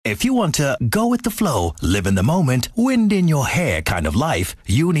If you want to go with the flow, live in the moment, wind in your hair kind of life,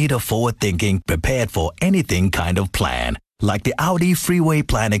 you need a forward-thinking, prepared for anything kind of plan. Like the Audi Freeway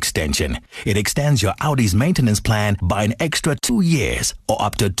Plan Extension. It extends your Audi's maintenance plan by an extra 2 years or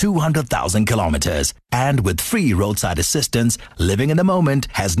up to 200,000 kilometers. And with free roadside assistance, living in the moment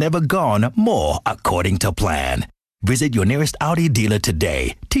has never gone more according to plan. Visit your nearest Audi dealer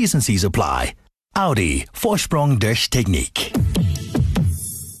today. T's and C's apply. Audi, Vorsprung durch Technik.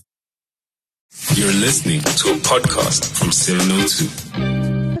 You're listening to a podcast from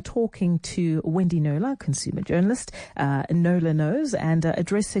 702. Talking to Wendy Knowler, consumer journalist, Knowler Knows, and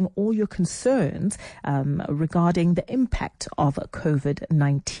addressing all your concerns regarding the impact of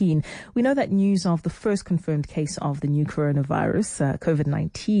COVID-19. We know that news of the first confirmed case of the new coronavirus,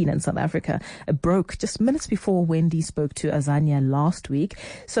 COVID-19 in South Africa, broke just minutes before Wendy spoke to Azania last week.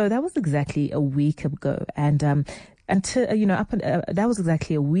 So that was exactly a week ago. And that was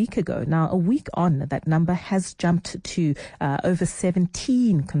exactly a week ago. Now, a week on, that number has jumped to over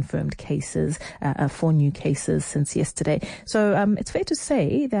 17 confirmed cases, 4 new cases since yesterday. So it's fair to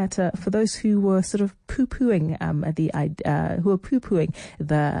say that for those who were sort of poo-pooing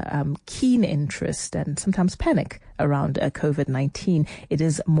the keen interest and sometimes panic around COVID-19, it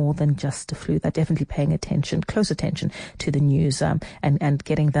is more than just a flu. They're definitely paying close attention to the news and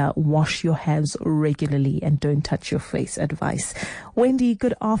getting the wash your hands regularly and don't touch your face advice. Wendy,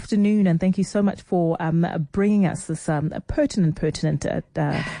 good afternoon, and thank you so much for bringing us this pertinent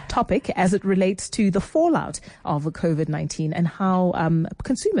topic as it relates to the fallout of COVID-19 and how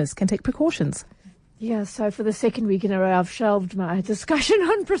consumers can take precautions. Yeah, so for the second week in a row, I've shelved my discussion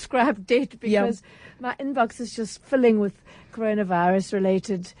on prescribed debt because my inbox is just filling with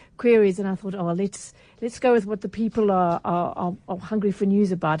coronavirus-related queries, and I thought, let's go with what the people are hungry for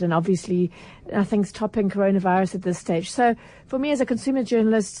news about, and obviously nothing's topping coronavirus at this stage. So for me as a consumer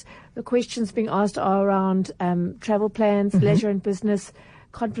journalist, the questions being asked are around travel plans, leisure and business.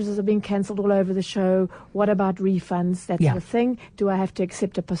 Conferences are being cancelled all over the show. What about refunds? That sort of thing. Do I have to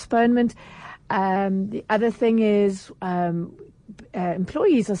accept a postponement? The other thing is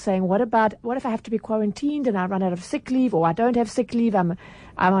employees are saying, what if I have to be quarantined and I run out of sick leave, or I don't have sick leave? I'm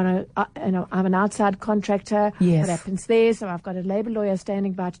an outside contractor. Yes. What happens there? So I've got a labour lawyer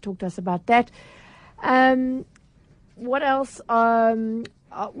standing by to talk to us about that. What else? Other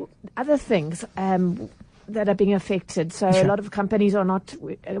things that are being affected. So a lot of companies are not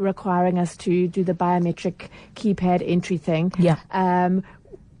requiring us to do the biometric keypad entry thing.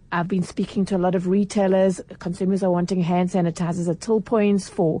 I've been speaking to a lot of retailers. Consumers are wanting hand sanitizers at till points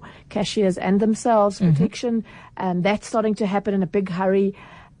for cashiers and themselves, protection. That's starting to happen in a big hurry.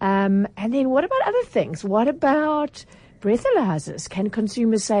 And then what about other things? What about breathalyzers? Can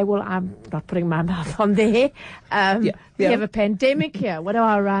consumers say, well, I'm not putting my mouth on there. We have a pandemic here. What are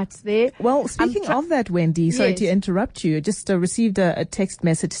our rights there? Well, speaking of that, Wendy, sorry to interrupt you, just received a text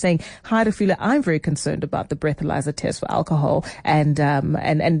message saying, hi, Refula, I'm very concerned about the breathalyzer test for alcohol. And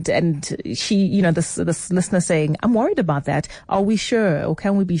she, this listener saying, I'm worried about that. Are we sure, or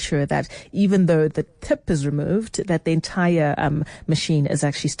can we be sure that even though the tip is removed, that the entire machine is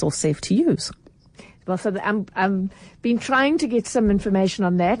actually still safe to use? Well, so I'm been trying to get some information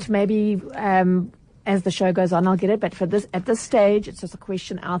on that. Maybe as the show goes on, I'll get it. But at this stage, it's just a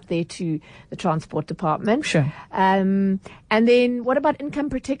question out there to the Transport Department. Sure. And then what about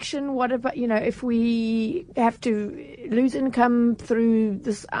income protection? What about, if we have to lose income through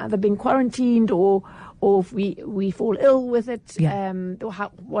this either being quarantined or if we fall ill with it, or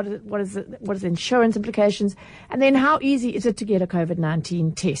what is the insurance implications? And then how easy is it to get a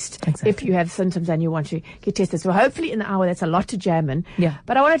COVID-19 test if you have symptoms and you want to get tested? So hopefully in the hour, that's a lot to jam in. Yeah.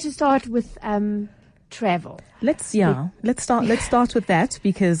 But I wanted to start with travel. Let's start with that,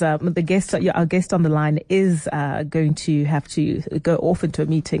 because our guest on the line is going to have to go off into a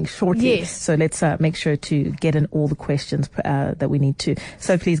meeting shortly. Yes. So let's make sure to get in all the questions that we need to.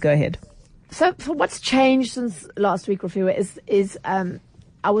 So please go ahead. So for what's changed since last week, Rafiwa, is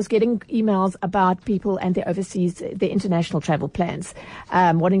I was getting emails about people and their international travel plans,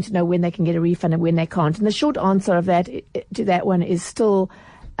 wanting to know when they can get a refund and when they can't. And the short answer of that to that one is still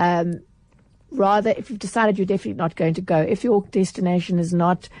rather, if you've decided you're definitely not going to go, if your destination is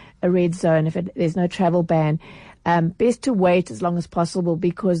not a red zone, if there's no travel ban, best to wait as long as possible,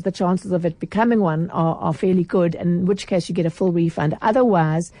 because the chances of it becoming one are fairly good, in which case you get a full refund.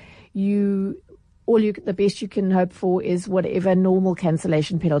 Otherwise, the best you can hope for is whatever normal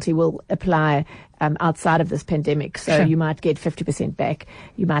cancellation penalty will apply outside of this pandemic. So Sure. You might get 50% back.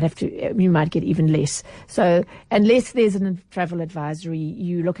 You might get even less. So unless there's a travel advisory,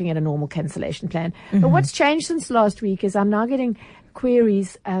 you're looking at a normal cancellation plan. But what's changed since last week is I'm now getting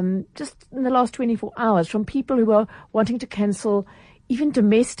queries just in the last 24 hours from people who are wanting to cancel even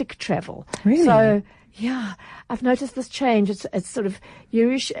domestic travel. Really? So, yeah, I've noticed this change. It's sort of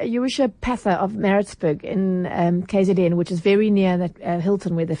Yurusha Patha of Maritzburg in KZN, which is very near that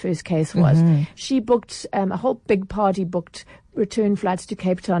Hilton where the first case was. Mm-hmm. She booked a whole big party, booked return flights to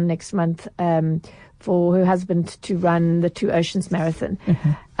Cape Town next month for her husband to run the Two Oceans Marathon.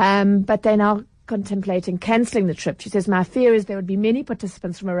 Mm-hmm. But they're now contemplating cancelling the trip. She says, my fear is there would be many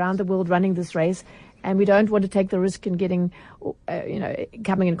participants from around the world running this race, and we don't want to take the risk in getting,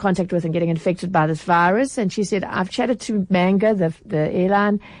 coming in contact with and getting infected by this virus. And she said, I've chatted to Manga, the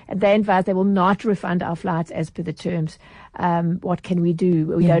airline, and they advise they will not refund our flights as per the terms. What can we do?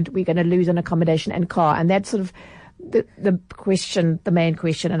 We're going to lose an accommodation and car. And that's sort of the question, the main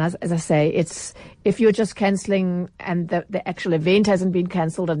question. And as I say, it's if you're just cancelling and the actual event hasn't been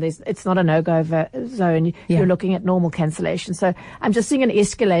cancelled and it's not a no-go zone, you're looking at normal cancellation. So I'm just seeing an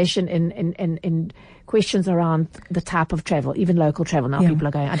escalation in questions around the type of travel, even local travel. Now people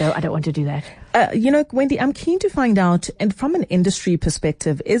are going, I don't want to do that. Wendy, I'm keen to find out, and from an industry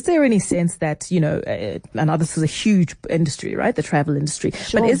perspective, is there any sense that, I know this is a huge industry, right? The travel industry.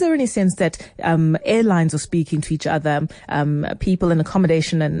 Sure. But is there any sense that airlines are speaking to each other, people in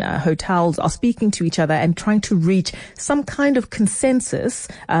accommodation and hotels are speaking to each other and trying to reach some kind of consensus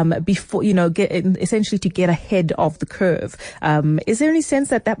before, essentially to get ahead of the curve? Is there any sense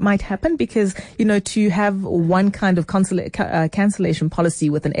that might happen? Because, to have one kind of cancellation policy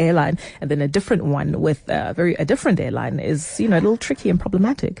with an airline and then a different one with a different airline is, a little tricky and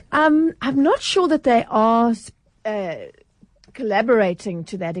problematic. I'm not sure that they are collaborating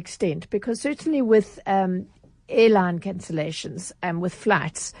to that extent, because certainly with airline cancellations and with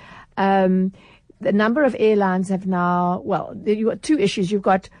flights, the number of airlines have now, you've got two issues. You've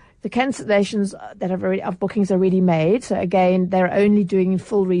got the cancellations that of bookings already made. So again, they're only doing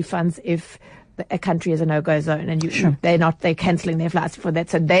full refunds if a country is a no-go zone, and they're cancelling their flights for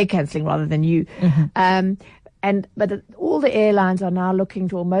that, so they're cancelling rather than you. Mm-hmm. But all the airlines are now looking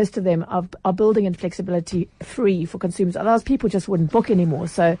to, or most of them are building in flexibility free for consumers. Otherwise, people just wouldn't book anymore.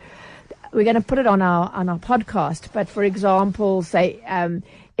 So we're going to put it on our podcast. But for example, say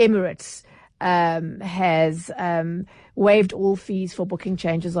Emirates has waived all fees for booking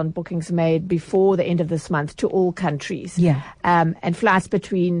changes on bookings made before the end of this month to all countries. And flights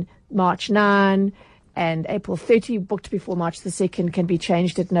between March 9 and April 30 booked before March the 2nd can be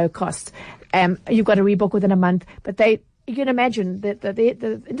changed at no cost. You've got to rebook within a month. But you can imagine that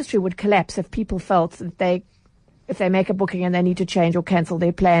the industry would collapse if people felt that if they make a booking and they need to change or cancel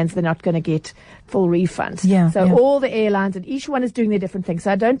their plans, they're not going to get full refunds. All the airlines, and each one is doing their different things.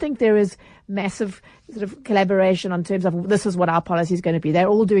 So I don't think there is massive sort of collaboration on terms of this is what our policy is going to be. They're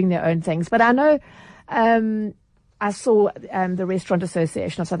all doing their own things. But I know I saw the Restaurant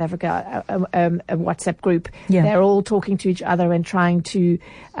Association of South Africa, a WhatsApp group. They're all talking to each other and trying to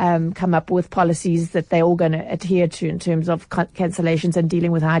come up with policies that they're all going to adhere to in terms of cancellations and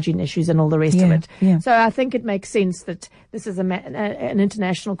dealing with hygiene issues and all the rest of it. So I think it makes sense that this is an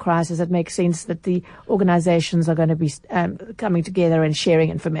international crisis. It makes sense that the organizations are going to be coming together and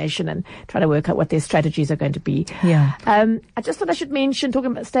sharing information and trying to work out what their strategies are going to be. I just thought I should mention,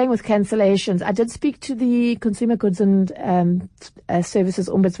 staying with cancellations, I did speak to the Consumer Goods and Services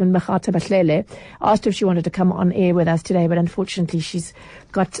Ombudsman Makgatha Bahlele, asked if she wanted to come on air with us today, but unfortunately she's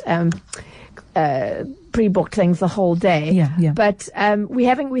got pre-booked things the whole day. But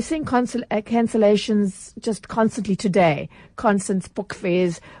we're seeing cancellations just constantly today. Constance book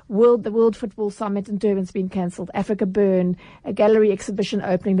fairs, the World Football Summit in Durban's been cancelled, Africa Burn, a gallery exhibition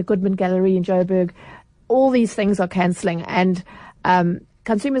opening, the Goodman Gallery in Joburg. All these things are cancelling, and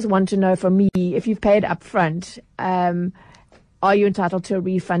consumers want to know from me, if you've paid up front, are you entitled to a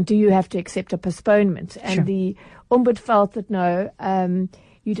refund? Do you have to accept a postponement? And the Ombud felt that no,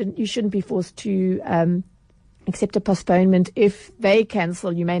 you shouldn't be forced to accept a postponement. If they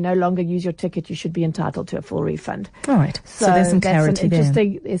cancel, you may no longer use your ticket. You should be entitled to a full refund. All right. So there's some clarity there.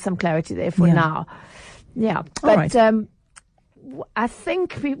 There's some clarity there for now. But I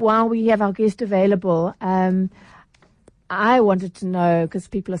think while we have our guest available, I wanted to know, because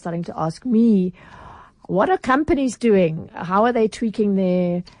people are starting to ask me, what are companies doing? How are they tweaking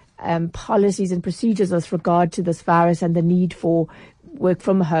their policies and procedures with regard to this virus and the need for work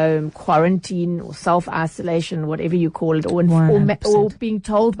from home, quarantine, or self-isolation, whatever you call it, or being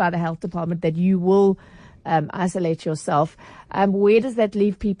told by the health department that you will isolate yourself? Where does that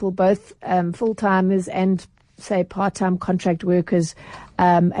leave people, both full-timers and say, part-time contract workers.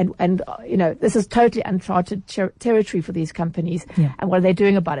 And this is totally uncharted territory for these companies. Yeah. And what are they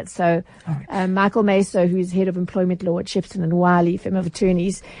doing about it? So, Michael Meso, who's head of employment law at Shepston and Wiley, firm of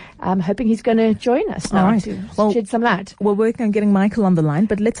attorneys, I'm hoping he's going to join us now to shed some light. We're working on getting Michael on the line,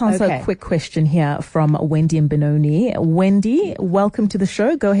 but let's answer a quick question here from Wendy and Benoni. Wendy, welcome to the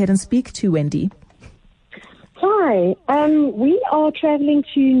show. Go ahead and speak to Wendy. Hi. We are traveling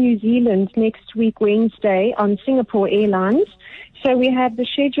to New Zealand next week, Wednesday, on Singapore Airlines. So we have the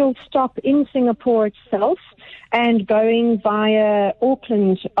scheduled stop in Singapore itself and going via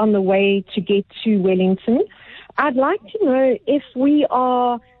Auckland on the way to get to Wellington. I'd like to know if we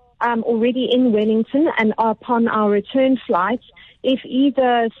are already in Wellington and upon our return flights, if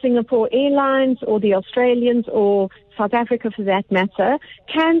either Singapore Airlines or the Australians or South Africa, for that matter,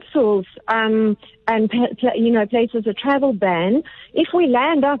 cancels and places a travel ban. If we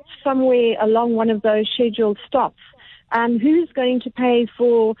land up somewhere along one of those scheduled stops, who's going to pay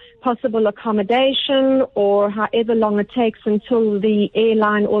for possible accommodation or however long it takes until the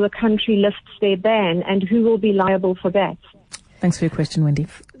airline or the country lifts their ban, and who will be liable for that? Thanks for your question, Wendy.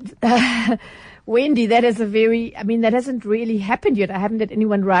 Wendy, that hasn't really happened yet. I haven't had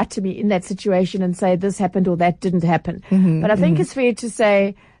anyone write to me in that situation and say this happened or that didn't happen. But I think it's fair to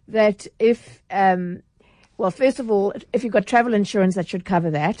say that if, first of all, if you've got travel insurance, that should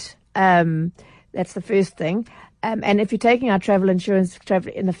cover that. That's the first thing. And if you're taking out travel insurance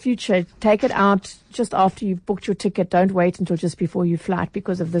in the future, take it out just after you've booked your ticket. Don't wait until just before you flight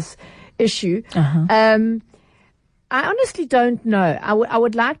because of this issue. I honestly don't know. I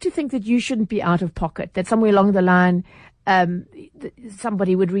would like to think that you shouldn't be out of pocket, that somewhere along the line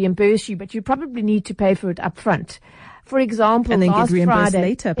somebody would reimburse you, but you probably need to pay for it up front. For example, and then last get reimbursed Friday,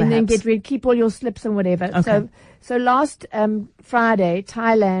 later, perhaps. And then keep all your slips and whatever. Okay. So last Friday,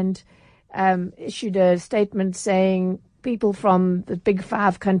 Thailand issued a statement saying people from the big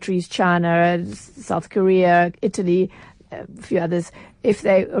 5 countries, China, South Korea, Italy, a few others, if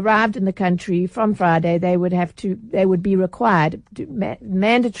they arrived in the country from Friday, they would be required to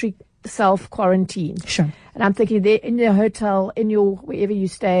mandatory self-quarantine. Sure. And I'm thinking they're in your hotel, wherever you're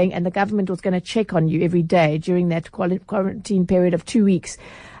staying, and the government was going to check on you every day during that quarantine period of 2 weeks.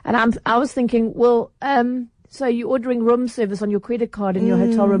 And I was thinking, so you're ordering room service on your credit card in your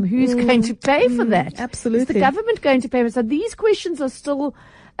hotel room. Who's going to pay for that? Absolutely. Is the government going to pay for it? So these questions are still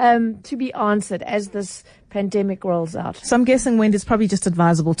to be answered as this pandemic rolls out. So I'm guessing, Wendy, it's probably just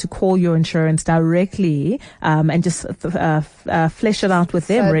advisable to call your insurance directly and just flesh it out with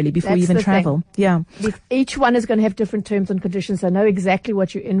them, really, before you even travel. Yeah. Each one is going to have different terms and conditions, so know exactly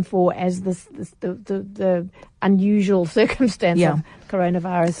what you're in for as the unusual circumstance of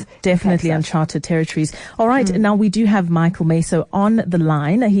coronavirus. Definitely uncharted territories. All right, now we do have Michael Meso on the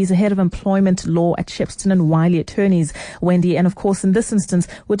line. He's the head of employment law at Shepston and Wiley Attorneys, Wendy. And of course, in this instance,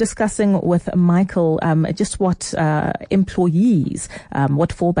 we're discussing with Michael just what employees, what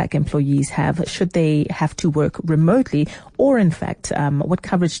fallback employees have should they have to work remotely, or in fact, what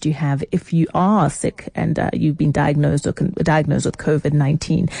coverage do you have if you are sick and you've been diagnosed with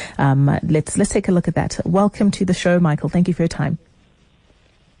COVID-19? Let's take a look at that. Welcome to the show, Michael. Thank you for your time.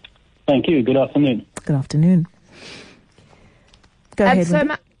 Thank you. Good afternoon. Good afternoon. Go ahead.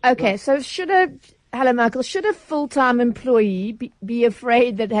 Hello, Michael. Should a full-time employee be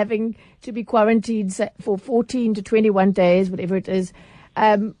afraid that having to be quarantined for 14 to 21 days, whatever it is,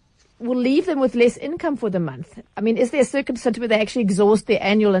 will leave them with less income for the month? I mean, is there a circumstance where they actually exhaust their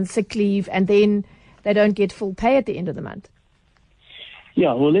annual and sick leave and then they don't get full pay at the end of the month?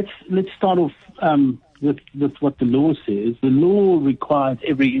 Yeah, well, let's start off with what the law says. The law requires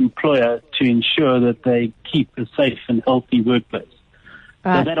every employer to ensure that they keep a safe and healthy workplace.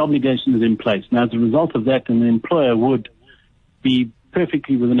 So that obligation is in place. Now, as a result of that, an employer would be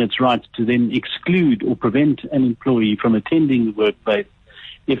perfectly within its rights to then exclude or prevent an employee from attending the workplace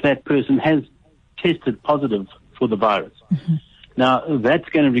if that person has tested positive for the virus. Mm-hmm. Now, that's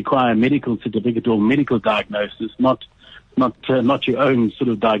going to require a medical certificate or medical diagnosis, not your own sort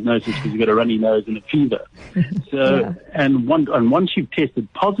of diagnosis because you've got a runny nose and a fever. So, and once you've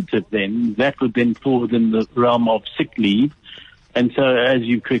tested positive, then that would then fall within the realm of sick leave. And so, as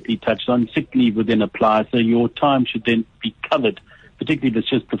you correctly touched on, sick leave would then apply. So your time should then be covered, particularly if it's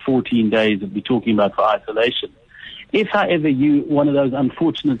just the 14 days that we're talking about for isolation. If, however, you one of those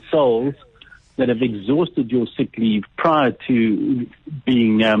unfortunate souls that have exhausted your sick leave prior to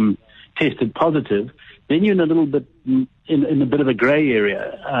being tested positive, then you're in a little bit in a bit of a grey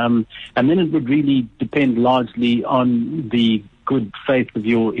area, and then it would really depend largely on the good faith of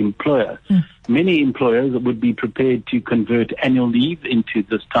your employer. Many employers would be prepared to convert annual leave into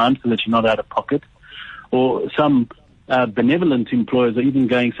this time so that you're not out of pocket. or some benevolent employers are even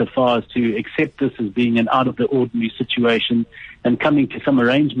going so far as to accept this as being an out-of-the-ordinary situation and coming to some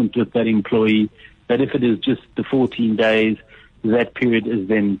arrangement with that employee that if it is just the 14 days, that period is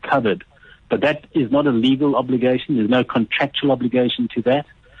then covered. But that is not a legal obligation. There's no contractual obligation to that.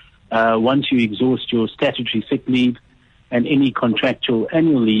 Once you exhaust your statutory sick leave and any contractual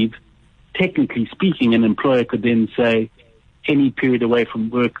annual leave, technically speaking, an employer could then say any period away from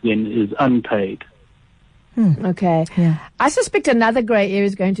work then is unpaid. Okay. Yeah. I suspect another grey area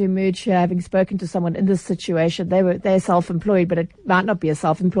is going to emerge here, having spoken to someone in this situation. They're self-employed, but it might not be a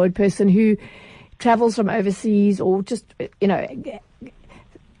self-employed person who travels from overseas or just,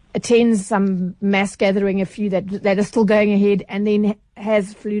 attends some mass gathering, a few that are still going ahead, and then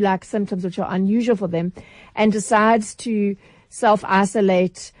has flu-like symptoms which are unusual for them, and decides to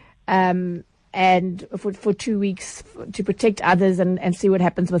self-isolate and for 2 weeks to protect others and see what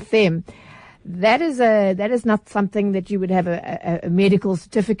happens with them. That is not something that you would have a medical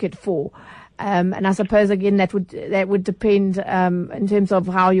certificate for. And I suppose again that would depend in terms of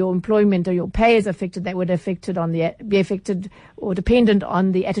how your employment or your pay is affected. That would be affected or dependent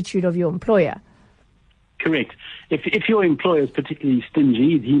on the attitude of your employer. Correct. If your employer is particularly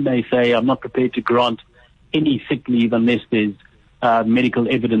stingy, he may say, "I'm not prepared to grant any sick leave unless there's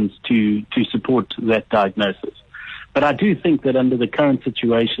medical evidence to support that diagnosis." But I do think that under the current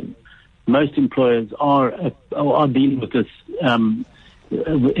situation, most employers are dealing with this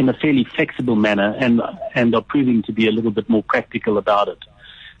in a fairly flexible manner and are proving to be a little bit more practical about it.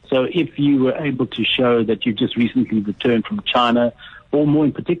 So if you were able to show that you've just recently returned from China, or more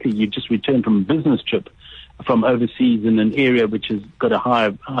in particular, you've just returned from a business trip from overseas in an area which has got a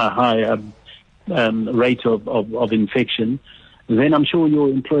high rate of infection, then I'm sure your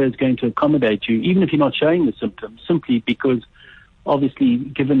employer is going to accommodate you, even if you're not showing the symptoms, simply because obviously,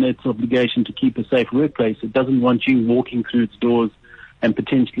 given its obligation to keep a safe workplace, it doesn't want you walking through its doors and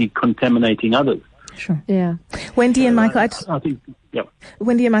potentially contaminating others. Sure. Yeah. Wendy and Michael,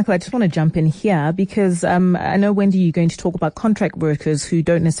 Wendy and Michael, I just want to jump in here because I know, Wendy, you're going to talk about contract workers who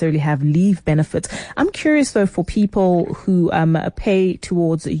don't necessarily have leave benefits. I'm curious, though, for people who pay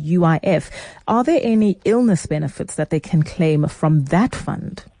towards UIF, are there any illness benefits that they can claim from that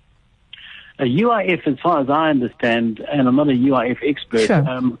fund? A UIF, as far as I understand, and I'm not a UIF expert,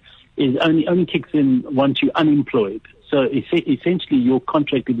 sure, is only kicks in once you're unemployed. So essentially, your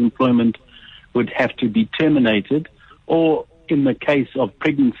contracted employment would have to be terminated, or in the case of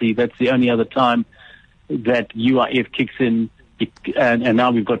pregnancy, that's the only other time that UIF kicks in. And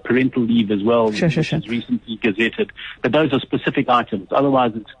now we've got parental leave as well, which is recently gazetted. But those are specific items.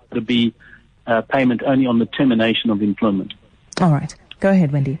 Otherwise, it's going to be payment only on the termination of employment. All right. Go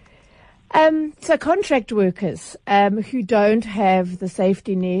ahead, Wendy. So contract workers who don't have the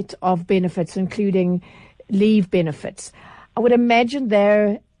safety net of benefits, including leave benefits, I would imagine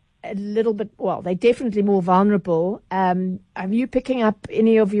they're a little bit, they're definitely more vulnerable. Are you picking up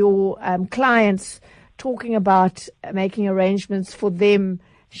any of your clients talking about making arrangements for them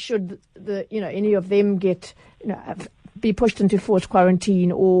should any of them get, be pushed into forced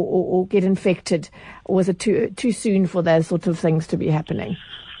quarantine or get infected? Or is it too soon for those sorts of things to be happening?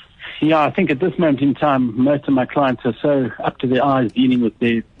 Yeah, I think at this moment in time, most of my clients are so up to their eyes dealing with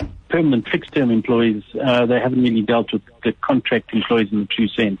their permanent fixed-term employees, they haven't really dealt with the contract employees in the true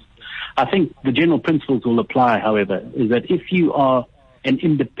sense. I think the general principles will apply, however, is that if you are an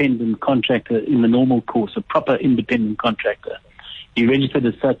independent contractor in the normal course, a proper independent contractor, you're registered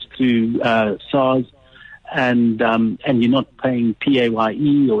as such through SARS, and you're not paying PAYE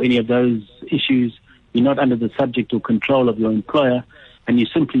or any of those issues, you're not under the subject or control of your employer, and you're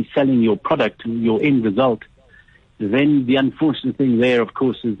simply selling your product, your end result, then the unfortunate thing there, of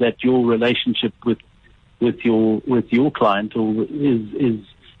course, is that your relationship with your client is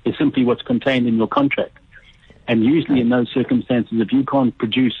simply what's contained in your contract. And usually in those circumstances, if you can't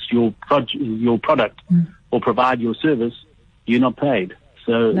produce your product or provide your service, you're not paid.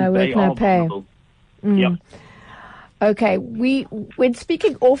 So no work, no pay. Yeah. Okay. When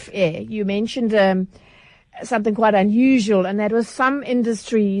speaking off air, you mentioned something quite unusual, and that was some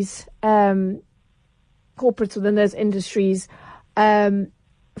industries, corporates within those industries,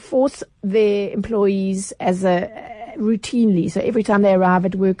 force their employees as routinely. So every time they arrive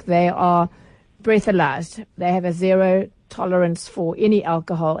at work, they are breathalyzed. They have a zero tolerance for any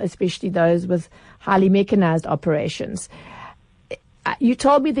alcohol, especially those with highly mechanized operations. You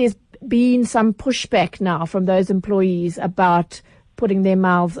told me there's been some pushback now from those employees about putting their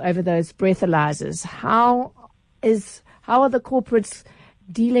mouths over those breathalyzers. How are the corporates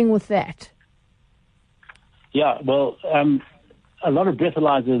dealing with that? Yeah, well, a lot of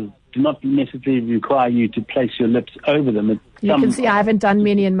breathalyzers do not necessarily require you to place your lips over them. You can see I haven't done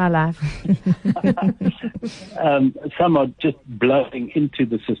many in my life. Some are just blowing into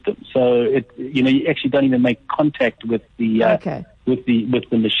the system, so you actually don't even make contact with the with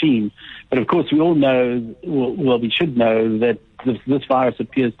the machine. But of course, we all know, well, we should know that this virus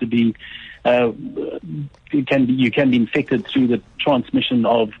appears to be you can be infected through the transmission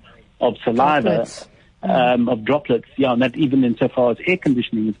of saliva, of droplets. Yeah, and that even insofar as air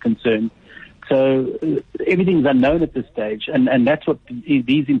conditioning is concerned. So everything's unknown at this stage, and that's what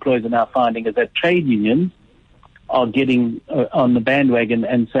these employers are now finding, is that trade unions are getting on the bandwagon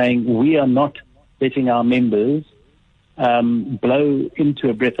and saying, we are not letting our members blow into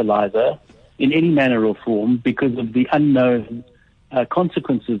a breathalyzer in any manner or form because of the unknown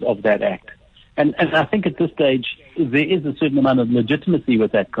consequences of that act. And I think at this stage there is a certain amount of legitimacy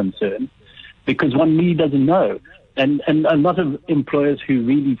with that concern, because one really doesn't know. And a lot of employers who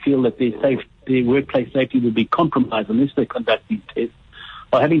really feel that their workplace safety will be compromised unless they conduct these tests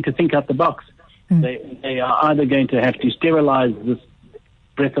are having to think out the box. They are either going to have to sterilize this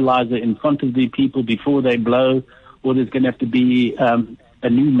breathalyzer in front of the people before they blow, or there's going to have to be a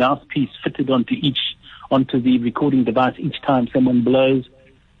new mouthpiece fitted onto the recording device each time someone blows.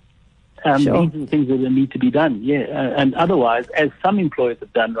 Sure. These are the things that need to be done. And otherwise, as some employers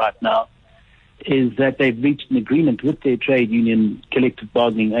have done right now, is that they've reached an agreement with their trade union collective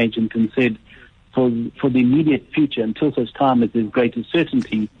bargaining agent and said, for the immediate future, until such time as there's greater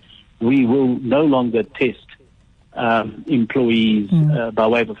certainty, we will no longer test employees by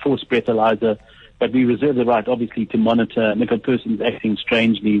way of a forced breathalyzer, but we reserve the right, obviously, to monitor. And if a person's acting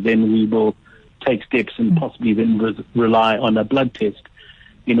strangely, then we will take steps and possibly then rely on a blood test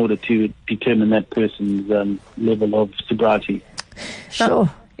in order to determine that person's level of sobriety. Sure.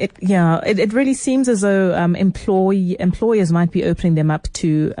 It really seems as though employers might be opening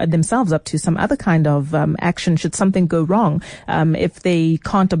themselves up to some other kind of action should something go wrong. If they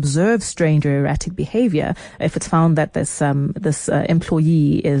can't observe strange or erratic behavior, if it's found that this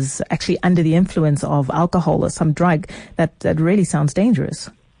employee is actually under the influence of alcohol or some drug, that really sounds dangerous.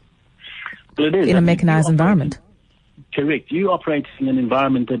 Well, it is. In a mechanized environment. Correct. You operate in an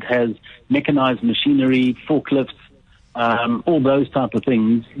environment that has mechanized machinery, forklifts, all those type of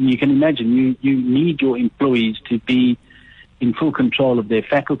things. You can imagine you need your employees to be in full control of their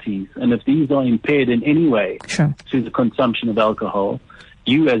faculties. And if these are impaired in any way through the consumption of alcohol,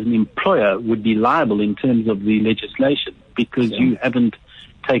 you as an employer would be liable in terms of the legislation because you haven't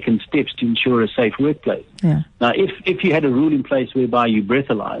taken steps to ensure a safe workplace. Yeah. Now, if you had a rule in place whereby you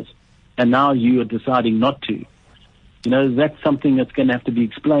breathalyze and now you are deciding not to, that's something that's going to have to be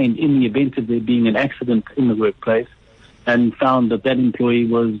explained in the event of there being an accident in the workplace and found that employee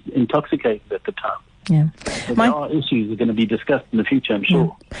was intoxicated at the time. Yeah. So there are issues that are going to be discussed in the future, I'm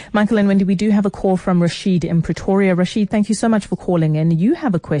sure. Michael and Wendy, we do have a call from Rashid in Pretoria. Rashid, thank you so much for calling in. You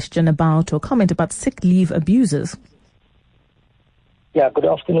have a question about or comment about sick leave abusers. Yeah, good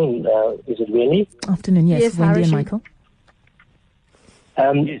afternoon. Is it Wendy? Afternoon, yes. Wendy and Michael.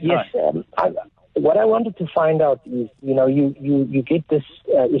 What I wanted to find out is, you get this,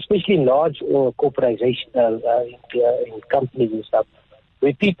 especially in large or corporations, in companies and stuff,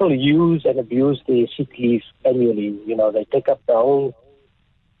 where people use and abuse their sick leave annually. They take up the whole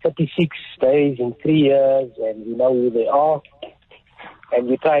 36 days in 3 years, and you know who they are, and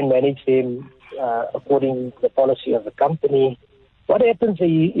you try and manage them according to the policy of the company. What happens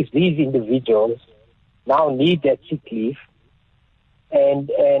if these individuals now need that sick leave? And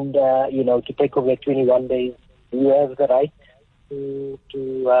to take over 21 days, do you have the right to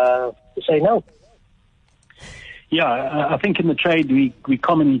say no? Yeah, I think in the trade we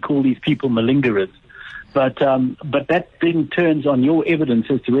commonly call these people malingerers, but that then turns on your evidence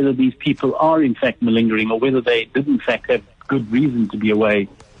as to whether these people are in fact malingering or whether they did in fact have good reason to be away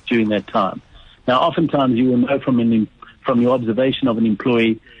during that time. Now, oftentimes you will know from your observation of an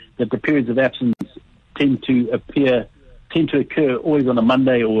employee that the periods of absence tend to occur always on a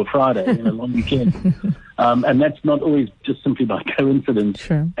Monday or a Friday in a long weekend. And that's not always just simply by coincidence.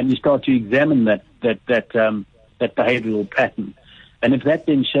 Sure. And you start to examine that behavioral pattern. And if that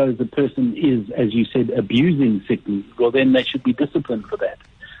then shows the person is, as you said, abusing sick leave, well, then they should be disciplined for that.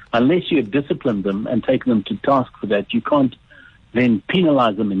 Unless you have disciplined them and taken them to task for that, you can't then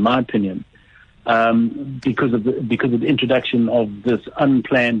penalize them, in my opinion, because of the introduction of this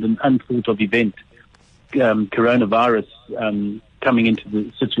unplanned and unthought of event, coronavirus coming into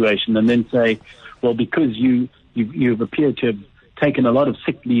the situation, and then say, well, because you've appeared to have taken a lot of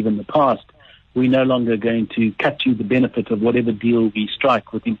sick leave in the past, we're no longer going to cut you the benefit of whatever deal we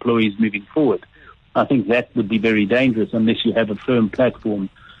strike with employees moving forward. I think that would be very dangerous unless you have a firm platform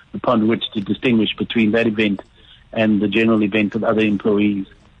upon which to distinguish between that event and the general event of other employees.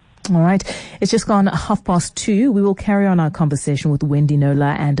 All right. It's just gone 2:30. We will carry on our conversation with Wendy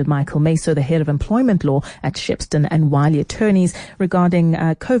Knowler and Michael Meso, the head of employment law at Shepstone and Wiley Attorneys, regarding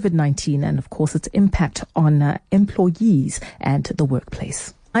COVID-19 and, of course, its impact on employees and the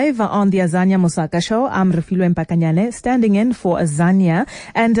workplace. Live on the Azania Mosaka Show, I'm Refilwe Mpakanyane, standing in for Azania,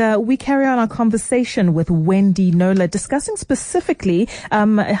 and we carry on our conversation with Wendy Knowler, discussing specifically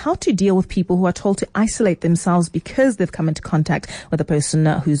how to deal with people who are told to isolate themselves because they've come into contact with a person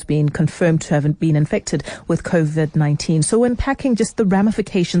who's been confirmed to have been infected with COVID-19. So we're unpacking just the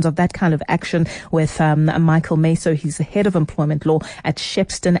ramifications of that kind of action with Michael Meso. He's the head of employment law at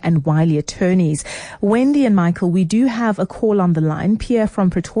Shepstone and Wiley Attorneys. Wendy and Michael, we do have a call on the line. Pierre from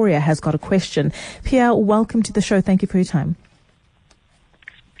Pretoria has got a question. Pierre, welcome to the show. Thank you for your time.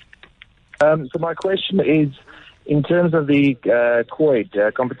 So my question is, in terms of the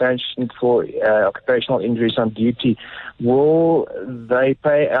COID, compensation for occupational injuries on duty, will they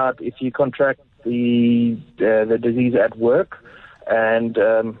pay out if you contract the disease at work? And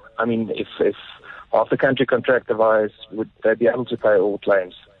if half the country contract the virus, would they be able to pay all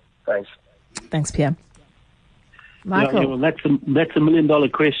claims? Thanks. Thanks, Pierre. Michael. Yeah, well, that's a $1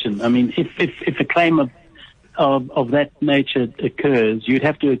 million question. I mean, if a claim of that nature occurs, you'd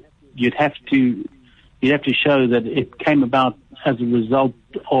have to show that it came about as a result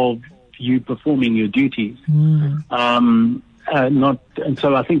of you performing your duties. And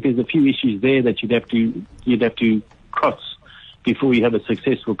so I think there's a few issues there that you'd have to cross before you have a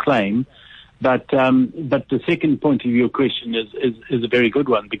successful claim. But the second point of your question is a very good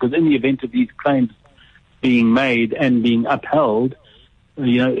one, because in the event of these claims being made and being upheld,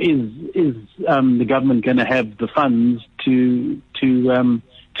 is the government going to have the funds to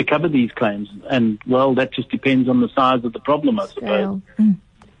cover these claims? And well, that just depends on the size of the problem, I suppose.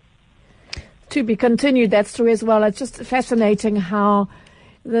 To be continued. That's true as well. It's just fascinating how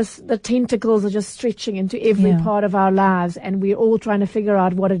the tentacles are just stretching into every part of our lives, and we're all trying to figure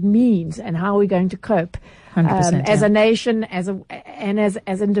out what it means and how we're going to cope. As a nation, as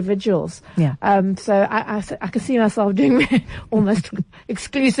individuals. Yeah. So I can see myself doing almost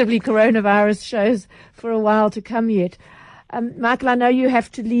exclusively coronavirus shows for a while to come yet. Michael, I know you have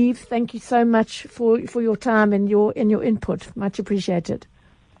to leave. Thank you so much for your time and your input. Much appreciated.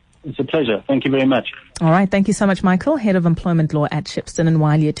 It's a pleasure. Thank you very much. All right. Thank you so much, Michael, head of employment law at Shepstone and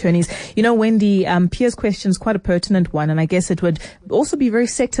Wiley Attorneys. You know, Wendy, Pierre's question is quite a pertinent one, and I guess it would also be very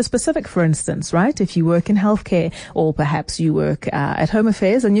sector specific, for instance, right? If you work in healthcare, or perhaps you work at Home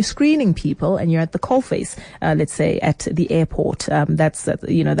Affairs and you're screening people and you're at the coalface, let's say at the airport. That's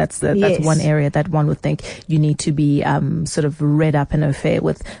one area that one would think you need to be sort of read up and au fait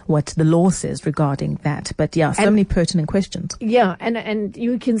with what the law says regarding that. But yeah, so many pertinent questions. Yeah, and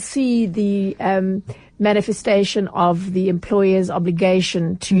you can see the manifestation of the employer's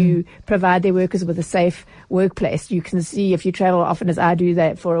obligation to provide their workers with a safe workplace. You can see, if you travel often as I do,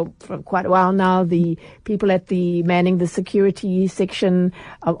 that for quite a while now, the people at the manning the security section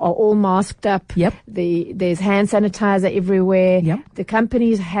are all masked up. Yep. There's hand sanitizer everywhere. Yep. The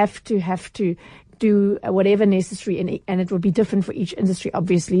companies have to do whatever necessary, and it will be different for each industry,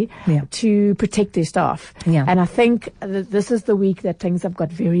 obviously, to protect their staff. Yeah. And I think this is the week that things have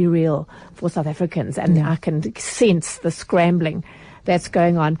got very real for South Africans, and I can sense the scrambling that's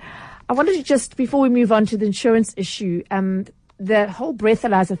going on. I wanted to just, before we move on to the insurance issue, the whole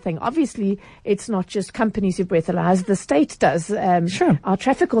breathalyzer thing, obviously it's not just companies who breathalyze, the state does. Sure. Our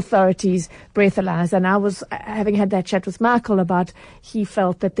traffic authorities breathalyze, and I was having had that chat with Michael about, he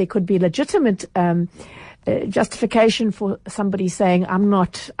felt that there could be legitimate justification for somebody saying,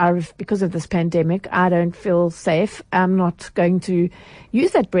 because of this pandemic, I don't feel safe, I'm not going to use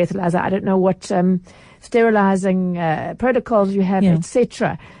that breathalyzer. I don't know what sterilizing protocols you have,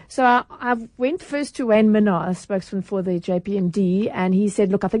 etc. So I went first to Wayne Minnar, a spokesman for the JPMD, and he said,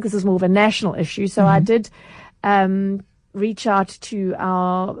 look, I think this is more of a national issue. So I did reach out to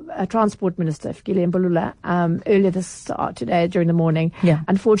our Transport Minister, Fikile Mbalula, earlier today during the morning. Yeah.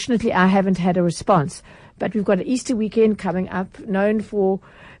 Unfortunately, I haven't had a response. But we've got an Easter weekend coming up, known for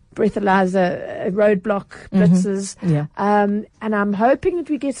breathalyzer roadblock blitzes. Yeah. And I'm hoping that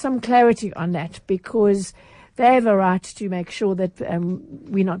we get some clarity on that, because they have a right to make sure that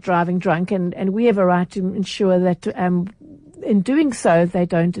we're not driving drunk, and we have a right to ensure that in doing so, they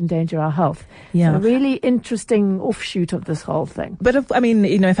don't endanger our health. Yeah. So a really interesting offshoot of this whole thing. But if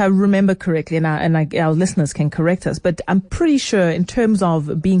I remember correctly, and our listeners can correct us, but I'm pretty sure in terms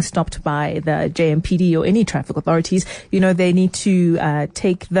of being stopped by the JMPD or any traffic authorities, they need to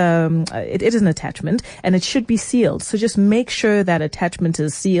take it is an attachment and it should be sealed. So just make sure that attachment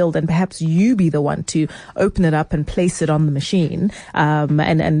is sealed, and perhaps you be the one to open it up and place it on the machine.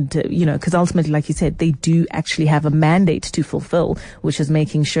 Because ultimately, like you said, they do actually have a mandate to fulfill, which is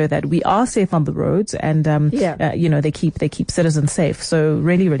making sure that we are safe on the roads, and they keep citizens safe. So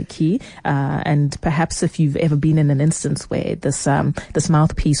really, really key. And perhaps if you've ever been in an instance where this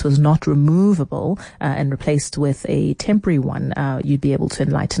mouthpiece was not removable and replaced with a temporary one, you'd be able to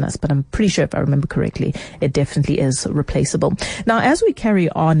enlighten us. But I'm pretty sure, if I remember correctly, it definitely is replaceable. Now, as we carry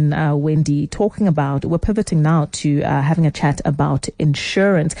on, Wendy, we're pivoting now to having a chat about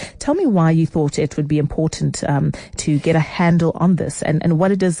insurance. Tell me why you thought it would be important to get a handle on this, and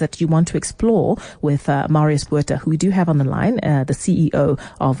what it is that you want to explore with Marius Botha, who we do have on the line, the CEO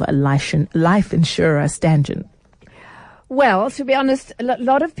of Life Insurer Stangen. Well, to be honest, a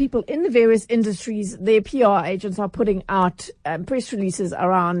lot of people in the various industries, their PR agents are putting out press releases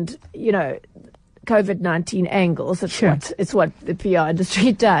around, COVID-19 angles. It's what the PR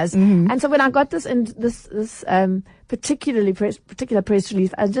industry does. Mm-hmm. And so when I got this particular press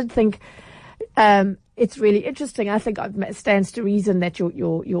release, I did think it's really interesting. I think it stands to reason that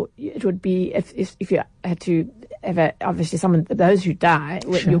it would be if you had to have obviously those who die,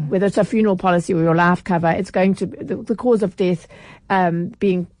 sure, whether it's a funeral policy or your life cover, it's going to the cause of death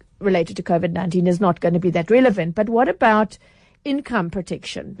being related to COVID-19 is not going to be that relevant. But what about income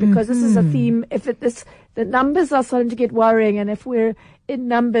protection? Because this is a theme. The numbers are starting to get worrying, and if we're in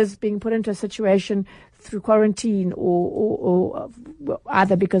numbers being put into a situation through quarantine or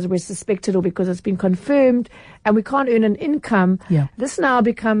either because we're suspected or because it's been confirmed and we can't earn an income, this now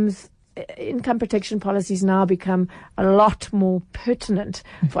becomes income protection policies now become a lot more pertinent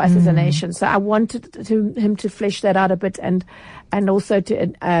for us as a nation. So I wanted him to flesh that out a bit and also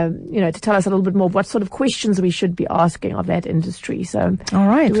to tell us a little bit more of what sort of questions we should be asking of that industry. So, all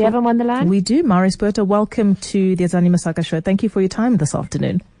right, do we have him on the line? We do. Marius Botha, welcome to the Azani Masaka Show. Thank you for your time this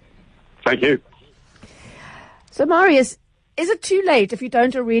afternoon. Thank you. So, Marius, is it too late if you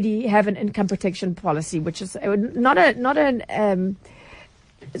don't already have an income protection policy, which is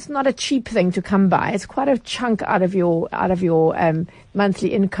it's not a cheap thing to come by. It's quite a chunk out of your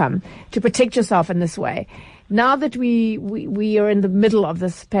monthly income to protect yourself in this way. Now that we are in the middle of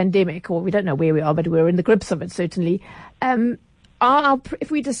this pandemic, or we don't know where we are, but we're in the grips of it certainly.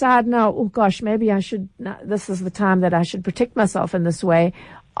 If we decide now, oh gosh, maybe this is the time that I should protect myself in this way,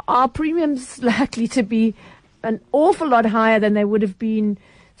 are premiums likely to be an awful lot higher than they would have been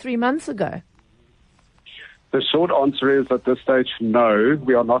 3 months ago? The short answer is at this stage, no.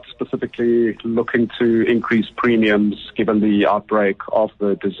 We are not specifically looking to increase premiums given the outbreak of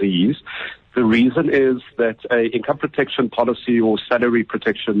the disease. The reason is that an income protection policy or salary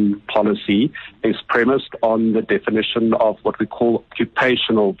protection policy is premised on the definition of what we call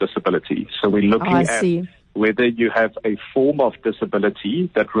occupational disability. So we're looking at whether you have a form of disability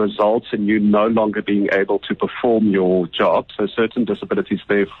that results in you no longer being able to perform your job. So certain disabilities,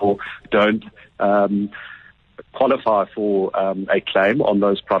 therefore, don't qualify for a claim on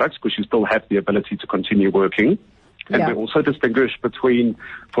those products because you still have the ability to continue working. And we also distinguish between,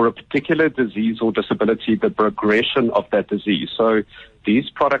 for a particular disease or disability, the progression of that disease. So these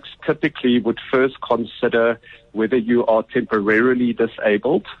products typically would first consider whether you are temporarily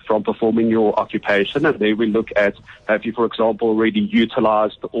disabled from performing your occupation. And there we look at, have you, for example, already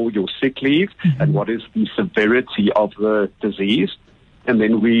utilized all your sick leave and what is the severity of the disease? And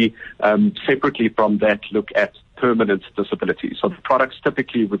then we separately from that look at permanent disability. So the products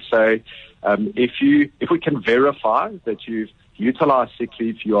typically would say, if we can verify that you've utilized sick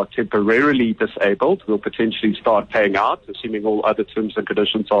leave, you are temporarily disabled, we'll potentially start paying out, assuming all other terms and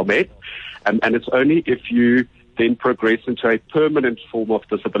conditions are met. And it's only if you then progress into a permanent form of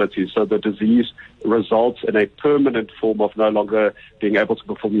disability, so the disease results in a permanent form of no longer being able to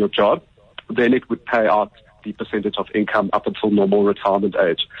perform your job, then it would pay out the percentage of income up until normal retirement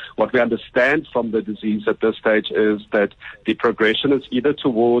age. What we understand from the disease at this stage is that the progression is either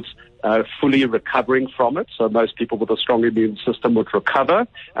towards fully recovering from it. So most people with a strong immune system would recover,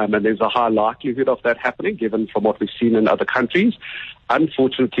 and there's a high likelihood of that happening given from what we've seen in other countries.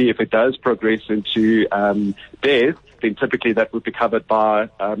 Unfortunately, if it does progress into death, then typically that would be covered by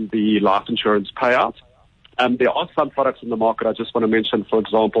the life insurance payout. There are some products in the market. I just want to mention, for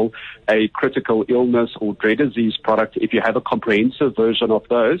example, a critical illness or rare disease product. If you have a comprehensive version of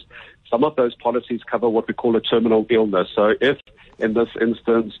those, some of those policies cover what we call a terminal illness. So if, in this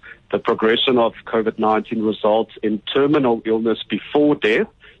instance, the progression of COVID-19 results in terminal illness before death,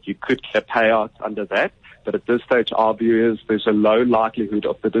 you could get payouts under that. But at this stage, our view is there's a low likelihood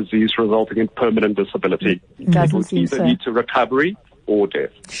of the disease resulting in permanent disability. It would either lead to recovery or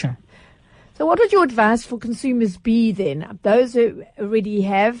death. Sure. So what would your advice for consumers be then? Those who already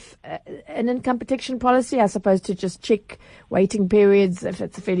have an income protection policy, I suppose, to just check waiting periods if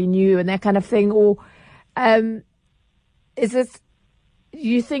it's fairly new and that kind of thing, or is this? Do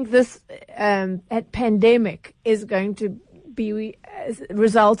you think this pandemic is going to be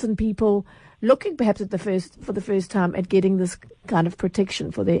result in people looking perhaps for the first time at getting this kind of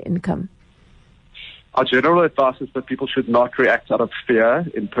protection for their income? Our general advice is that people should not react out of fear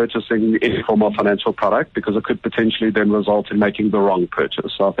in purchasing any form of financial product, because it could potentially then result in making the wrong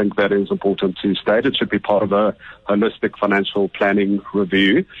purchase. So I think that is important to state. It should be part of a holistic financial planning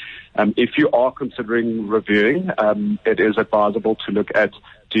review. If you are considering reviewing, it is advisable to look at,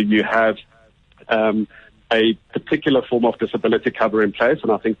 do you have a particular form of disability cover in place?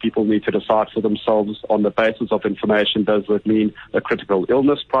 And I think people need to decide for themselves on the basis of information. Does it mean a critical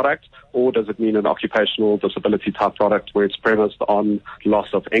illness product, or does it mean an occupational disability type product where it's premised on loss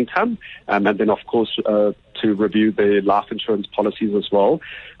of income? And then, of course, to review the life insurance policies as well.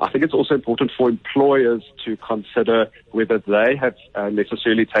 I think it's also important for employers to consider whether they have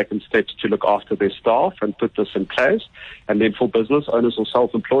necessarily taken steps to look after their staff and put this in place. And then for business owners or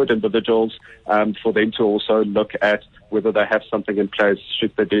self-employed individuals, for them to also look at whether they have something in place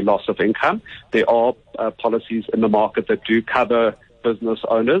should there be loss of income. There are policies in the market that do cover business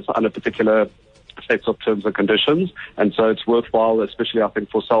owners under particular sets of terms and conditions, and so it's worthwhile, especially I think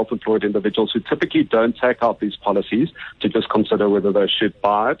for self-employed individuals who typically don't take out these policies, to just consider whether they should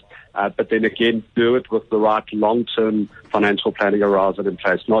buy it, but then again do it with the right long-term financial planning horizon in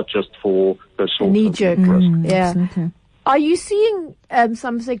place, not just for the short-term knee-jerk risk. Yeah. Okay. Are you seeing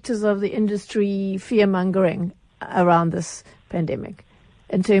some sectors of the industry fear-mongering around this pandemic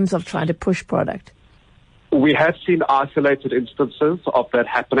in terms of trying to push product? We have seen isolated instances of that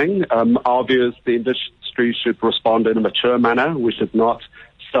happening. Our view is the industry should respond in a mature manner. We should not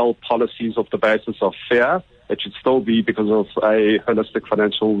sell policies off the basis of fear. It should still be because of a holistic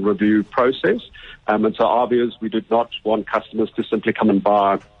financial review process. And so our view is we do not want customers to simply come and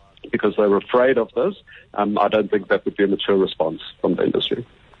buy because they're afraid of this. I don't think that would be a mature response from the industry.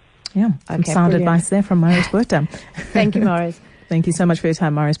 Yeah, some sound advice there from Marius Botha. Thank you, Marius. Thank you so much for your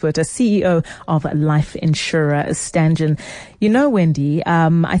time, Marius Botha, CEO of life insurer Stangen. You know, Wendy,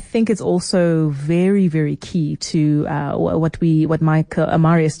 I think it's also very, very key to what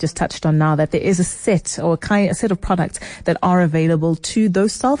Marius just touched on now, that there is a set of products that are available to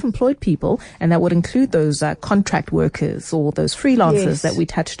those self-employed people, and that would include those contract workers or those freelancers that we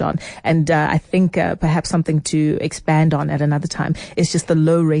touched on. And I think perhaps something to expand on at another time is just the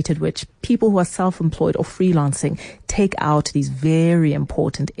low rate at which people who are self-employed or freelancing take out these very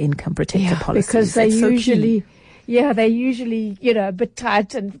important income protector policies. Because they usually, a bit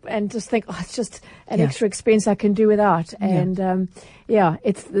tight and just think, it's just an extra expense I can do without. And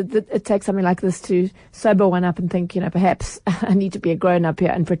it takes something like this to sober one up and think, perhaps I need to be a grown up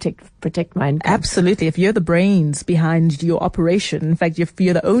here and protect my income. Absolutely. If you're the brains behind your operation, in fact, if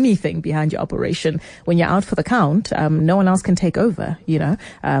you're the only thing behind your operation, when you're out for the count, no one else can take over, so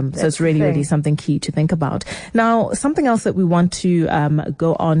it's really something key to think about. Now, something else that we want to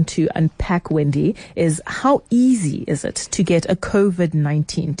go on to unpack, Wendy, is how easy is it to get a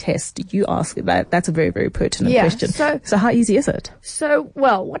COVID-19 test? You ask that. That's a very, very pertinent question. So how easy is it? So,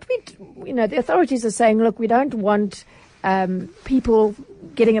 what the authorities are saying, look, we don't want people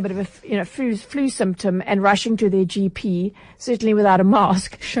getting a bit of a flu symptom and rushing to their GP, certainly without a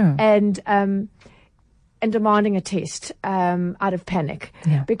mask, and demanding a test out of panic.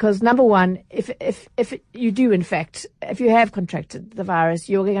 Because number one, if you do, in fact, if you have contracted the virus,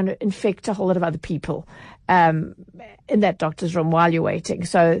 you're going to infect a whole lot of other people in that doctor's room while you're waiting.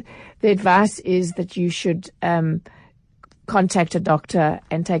 So the advice is that you should contact a doctor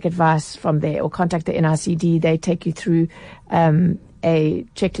and take advice from there, or contact the NICD. They take you through a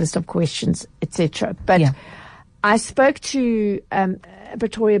checklist of questions, etc. But I spoke to a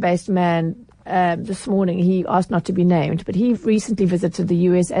Pretoria-based man this morning. He asked not to be named, but he recently visited the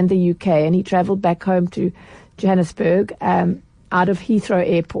US and the UK, and he travelled back home to Johannesburg out of Heathrow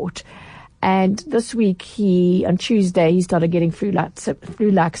Airport. And this week, on Tuesday, he started getting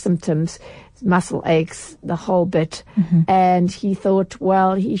flu-like symptoms, muscle aches, the whole bit. And he thought,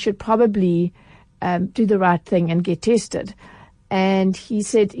 well, he should probably do the right thing and get tested. And he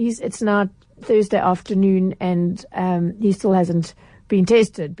said it's now Thursday afternoon, and he still hasn't been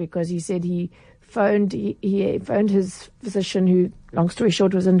tested, because he said he phoned his physician, who, long story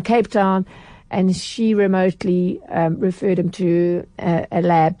short, was in Cape Town, and she remotely referred him to a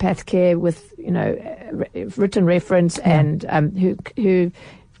lab, PathCare, with written reference and who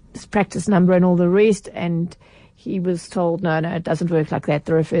practice number and all the rest. And he was told, no, it doesn't work like that.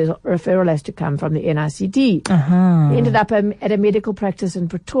 The referral has to come from the NICD. He ended up at a medical practice in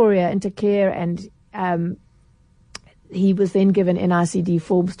Pretoria, Intercare, and he was then given NICD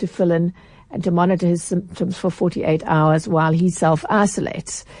forms to fill in and to monitor his symptoms for 48 hours while he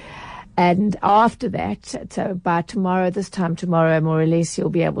self-isolates. And after that, so by tomorrow, this time tomorrow, more or less, he'll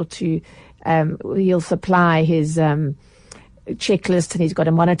be able to, he'll supply his checklist, and he's got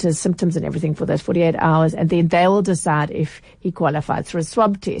to monitor his symptoms and everything for those 48 hours, and then they will decide if he qualifies for a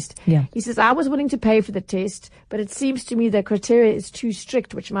swab test. Yeah. He says, I was willing to pay for the test, but it seems to me the criteria is too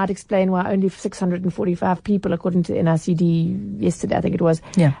strict, which might explain why only 645 people, according to NICD yesterday, I think it was,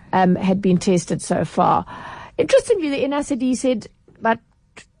 had been tested so far. Interestingly, the NICD said about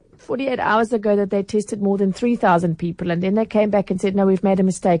 48 hours ago that they tested more than 3,000 people, and then they came back and said, no, we've made a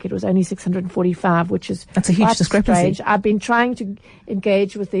mistake. It was only 645, which is that's a huge discrepancy. Strange. I've been trying to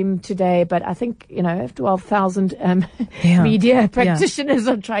engage with them today, but I think 12,000 media practitioners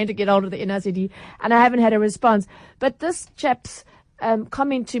are trying to get hold of the NICD, and I haven't had a response. But this chap's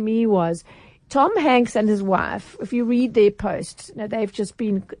comment to me was, Tom Hanks and his wife, if you read their post, they've just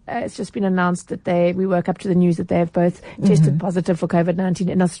been, it's just been announced that we woke up to the news that they have both tested positive for COVID-19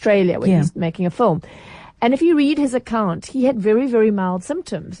 in Australia, where he's making a film. And if you read his account, he had very, very mild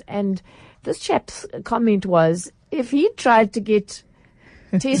symptoms. And this chap's comment was, if he tried to get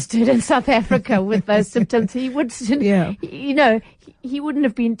tested in South Africa with those symptoms, he would, he wouldn't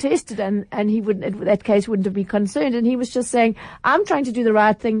have been tested, and he wouldn't, in that case, wouldn't have been concerned. And he was just saying, I'm trying to do the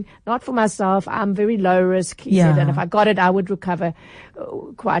right thing, not for myself. I'm very low risk. He said, and if I got it, I would recover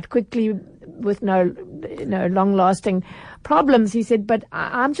quite quickly with no long lasting problems. He said, but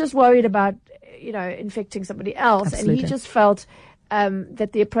I'm just worried about, infecting somebody else. Absolutely. And he just felt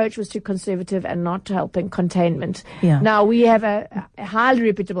that the approach was too conservative and not helping containment. Yeah. Now, we have a highly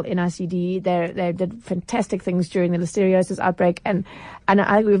reputable NICD. They did fantastic things during the listeriosis outbreak, and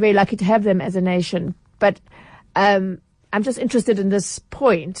we're very lucky to have them as a nation. But I'm just interested in this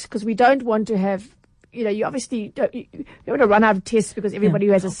point, because we don't want to have, you obviously don't want to run out of tests because everybody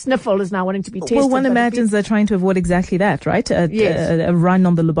who has a sniffle is now wanting to be tested. Well, one imagines they're trying to avoid exactly that, right? A run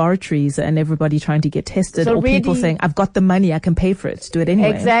on the laboratories and everybody trying to get tested, or people saying, I've got the money, I can pay for it, do it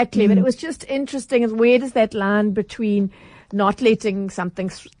anyway. Exactly. But it was just interesting, is where does that line between not letting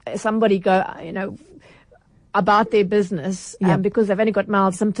somebody go, about their business, because they've only got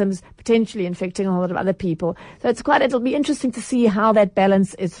mild symptoms, potentially infecting a whole lot of other people. So it'll be interesting to see how that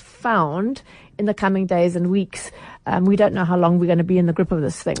balance is found in the coming days and weeks. We don't know how long we're going to be in the grip of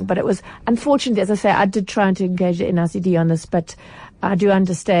this thing, but it was unfortunate. As I say, I did try to engage the NICD on this, but I do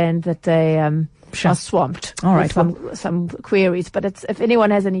understand that they are swamped. All right, with some queries. But if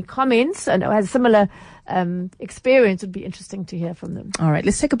anyone has any comments and has similar experience, it would be interesting to hear from them. All right,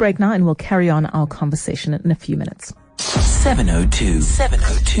 let's take a break now, and we'll carry on our conversation in a few minutes.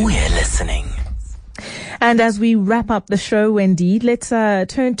 702. We're listening. And as we wrap up the show, indeed, let's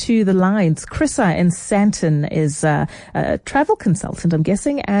turn to the lines. Chrissa in Sandton is a travel consultant, I'm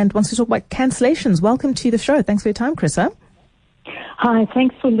guessing, and wants to talk about cancellations. Welcome to the show. Thanks for your time, Chrissa. Hi,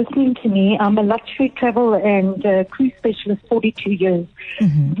 thanks for listening to me. I'm a luxury travel and cruise specialist, 42 years.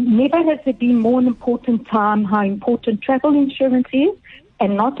 Never has there been more an important time how important travel insurance is.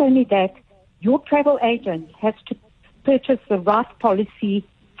 And not only that, your travel agent has to purchase the right policy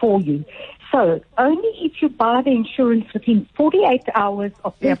for you. So only if you buy the insurance within 48 hours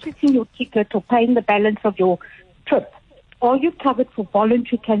of purchasing your ticket or paying the balance of your trip are you covered for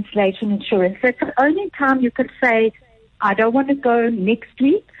voluntary cancellation insurance. That's the only time you can say, I don't want to go next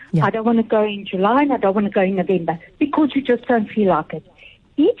week, I don't want to go in July, and I don't want to go in November, because you just don't feel like it.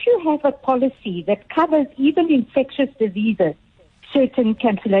 If you have a policy that covers even infectious diseases, certain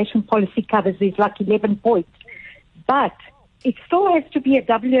cancellation policy covers, there's like 11 points, but it still has to be a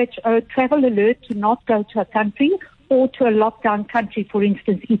WHO travel alert to not go to a country or to a lockdown country, for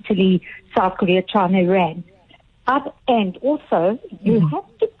instance, Italy, South Korea, China, Iran. And also, you have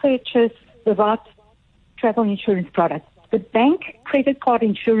to purchase the right travel insurance product. The bank credit card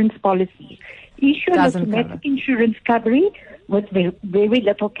insurance policy issue an automatic insurance coverage with very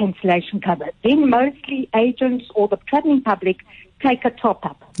little cancellation cover. Then mostly agents or the traveling public take a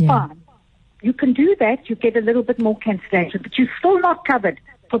top-up. Fine. You can do that. You get a little bit more cancellation, but you're still not covered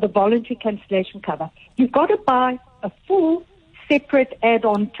for the voluntary cancellation cover. You've got to buy a full separate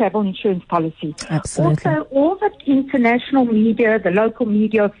add-on travel insurance policy. Absolutely. Also, all the international media, the local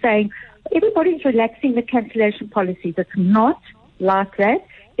media are saying everybody's relaxing the cancellation policies. It's not like that.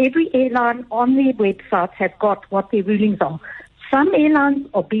 Every airline on their website has got what their rulings are. Some airlines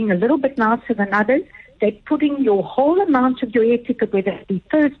are being a little bit nicer than others. They're putting your whole amount of your air ticket, whether it be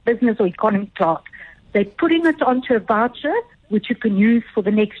first, business or economy class, they're putting it onto a voucher which you can use for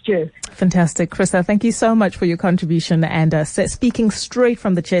the next year. Fantastic. Chrissa, thank you so much for your contribution and speaking straight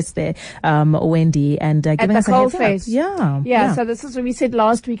from the chest there, Wendy, and giving us a heads up. Yeah, so this is what we said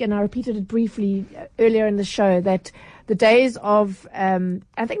last week, and I repeated it briefly earlier in the show, that the days of,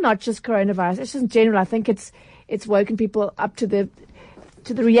 I think not just coronavirus, it's just in general, I think it's woken people up to the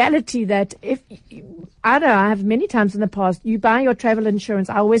reality that I have many times in the past, you buy your travel insurance,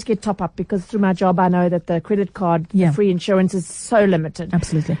 I always get top up because through my job I know that the credit card free insurance is so limited.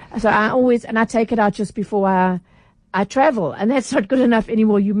 Absolutely. So I take it out just before I travel, and that's not good enough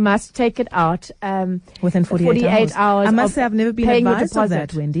anymore. You must take it out within 48 hours. I must say I've never been advised of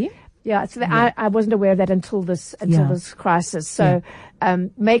that, Wendy. Yeah, so I wasn't aware of that until this crisis. So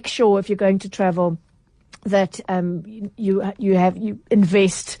make sure if you're going to travel that you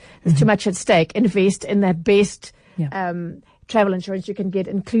invest. There's too much at stake. Invest in the best travel insurance you can get,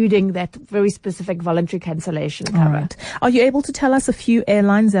 including that very specific voluntary cancellation cover. All right. Are you able to tell us a few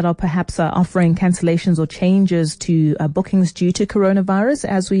airlines that are perhaps offering cancellations or changes to bookings due to coronavirus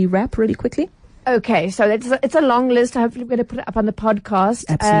as we wrap really quickly? Okay, so it's a long list. Hopefully we're going to put it up on the podcast.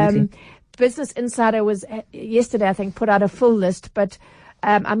 Absolutely. Business Insider was yesterday, I think, put out a full list, but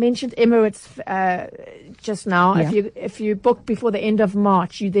I mentioned Emirates just now. Yeah. If you book before the end of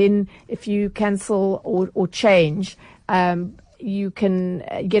March, if you cancel or change, you can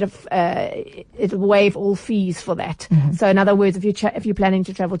get it'll waive all fees for that. Mm-hmm. So in other words, if you're planning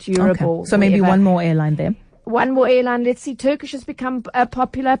to travel to Europe or so maybe one more airline there. One more airline. Let's see. Turkish has become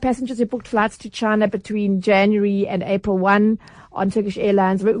popular. Passengers who booked flights to China between January and April 1 on Turkish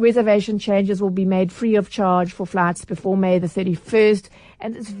Airlines. Reservation changes will be made free of charge for flights before May the 31st.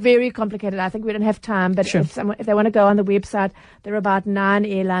 And it's very complicated. I think we don't have time, but if they want to go on the website, there are about 9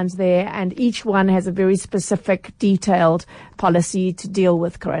 airlines there, and each one has a very specific, detailed policy to deal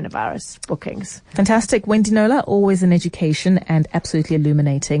with coronavirus bookings. Fantastic. Wendy Knowler, always an education and absolutely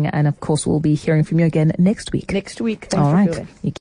illuminating. And of course, we'll be hearing from you again next week. Thanks All right. For doing.